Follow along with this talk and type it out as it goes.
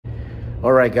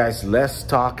All right, guys, let's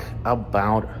talk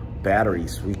about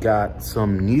batteries. We got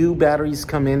some new batteries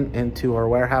coming into our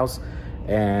warehouse,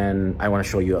 and I want to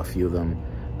show you a few of them.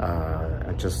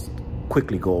 And just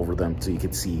quickly go over them so you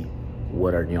can see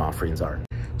what our new offerings are.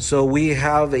 So we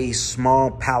have a small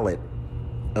pallet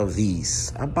of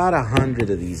these, about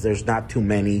 100 of these. There's not too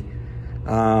many.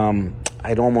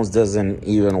 It almost doesn't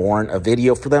even warrant a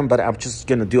video for them, but I'm just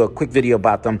gonna do a quick video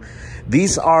about them.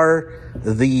 These are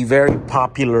the very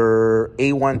popular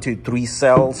A123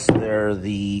 cells. They're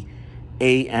the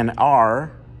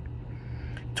A&R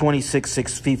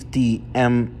 26650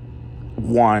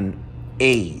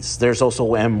 M1As. There's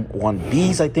also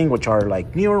M1Bs, I think, which are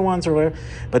like newer ones or whatever.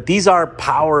 But these are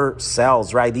power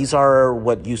cells, right? These are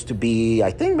what used to be,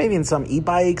 I think, maybe in some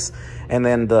e-bikes, and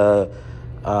then the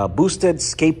boosted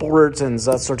skateboards and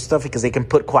that sort of stuff, because they can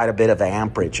put quite a bit of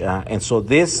amperage. And so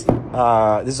this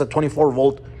is a 24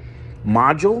 volt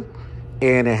module,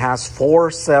 and it has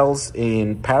 4 cells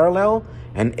in parallel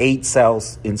and 8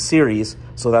 cells in series.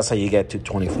 So that's how you get to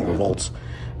 24 volts.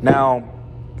 Now,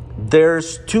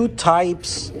 there's 2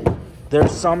 types.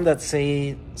 There's some that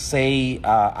say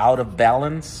out of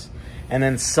balance, and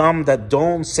then some that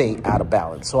don't say out of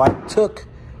balance. So I took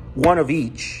one of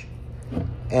each,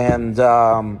 and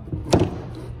I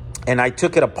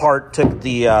took it apart, took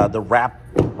the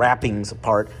wrappings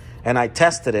apart, and I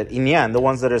tested it. In the end, the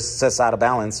ones that are says out of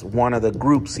balance, one of the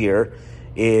groups here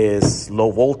is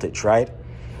low voltage, right?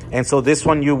 And so this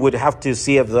one, you would have to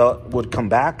see if the would come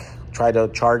back, try to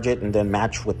charge it, and then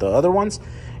match with the other ones.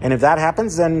 And if that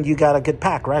happens, then you got a good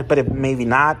pack, right? But if maybe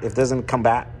not, if it doesn't come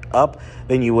back up,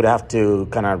 then you would have to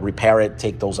kind of repair it,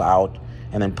 take those out,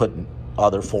 and then put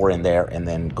other 4 in there, and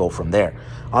then go from there.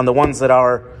 On the ones that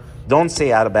don't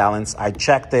say out of balance, I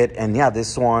checked it, and yeah,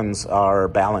 these ones are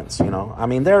balanced. You know, I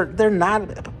mean, they're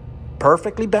not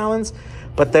perfectly balanced,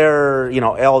 but they're, you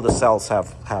know, all the cells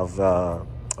have a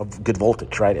good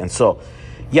voltage, right? And so,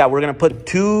 yeah, we're gonna put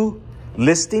 2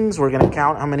 listings. We're gonna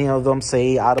count how many of them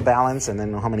say out of balance, and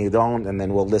then how many don't, and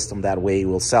then we'll list them that way.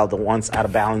 We'll sell the ones out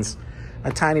of balance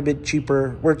a tiny bit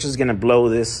cheaper. We're just gonna blow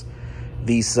these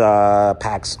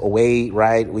packs away,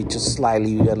 right? We just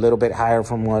slightly a little bit higher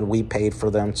from what we paid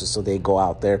for them, just so they go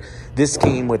out there. This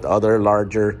came with other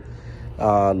larger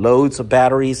loads of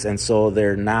batteries, and so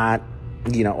they're not,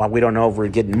 you know, we don't know if we're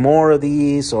getting more of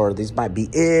these or these might be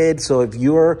it. So if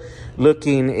you're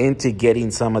looking into getting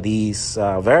some of these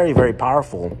very, very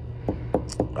powerful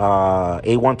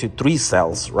A123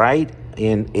 cells, right,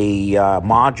 in a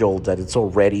module that it's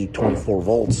already 24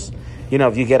 volts, you know,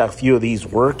 if you get a few of these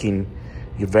working,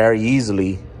 you very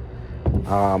easily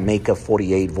make a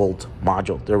 48 volt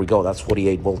module. There we go. That's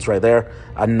 48 volts right there.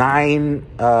 A 9,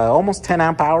 almost 10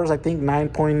 amp hours, I think, 9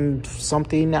 point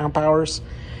something amp hours.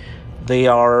 They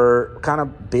are kind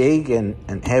of big and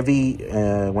heavy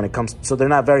when it comes, so they're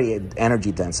not very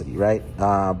energy density, right?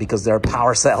 Because they're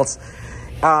power cells.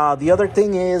 The other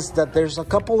thing is that there's a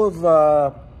couple of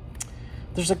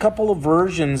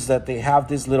versions that they have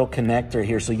this little connector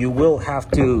here, so you will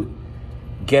have to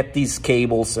get these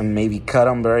cables and maybe cut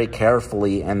them very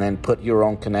carefully, and then put your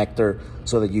own connector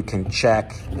so that you can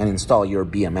check and install your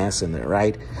BMS in there,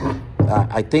 right?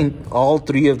 I think all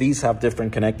 3 of these have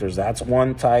different connectors. That's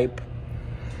one type,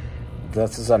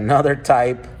 this is another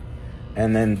type,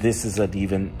 and then this is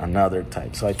even another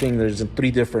type. So I think there's 3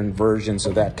 different versions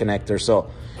of that connector. So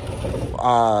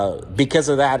because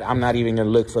of that, I'm not even gonna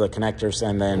look for the connectors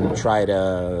and then try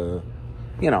to,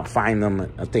 you know, find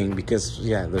them a thing, because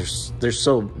yeah, there's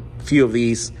so few of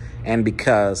these, and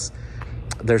because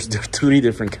there's 3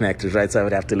 different connectors, right? So I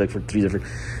would have to look for 3 different.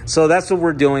 So that's what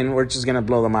we're doing. We're just gonna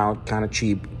blow them out kind of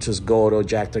cheap. Just go to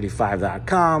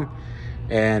jack35.com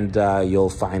and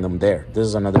you'll find them there. This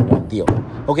is another one deal.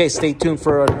 Okay, stay tuned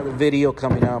for another video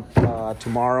coming up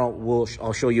tomorrow.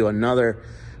 I'll show you another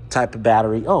type of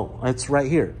battery. Oh, it's right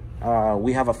here.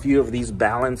 We have a few of these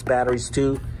balanced batteries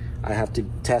too. I have to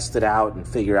test it out and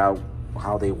figure out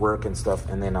how they work and stuff,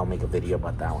 and then I'll make a video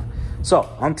about that one. So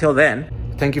until then,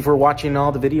 thank you for watching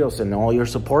all the videos and all your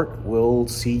support. We'll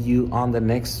see you on the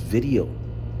next video.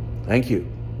 Thank you.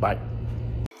 Bye.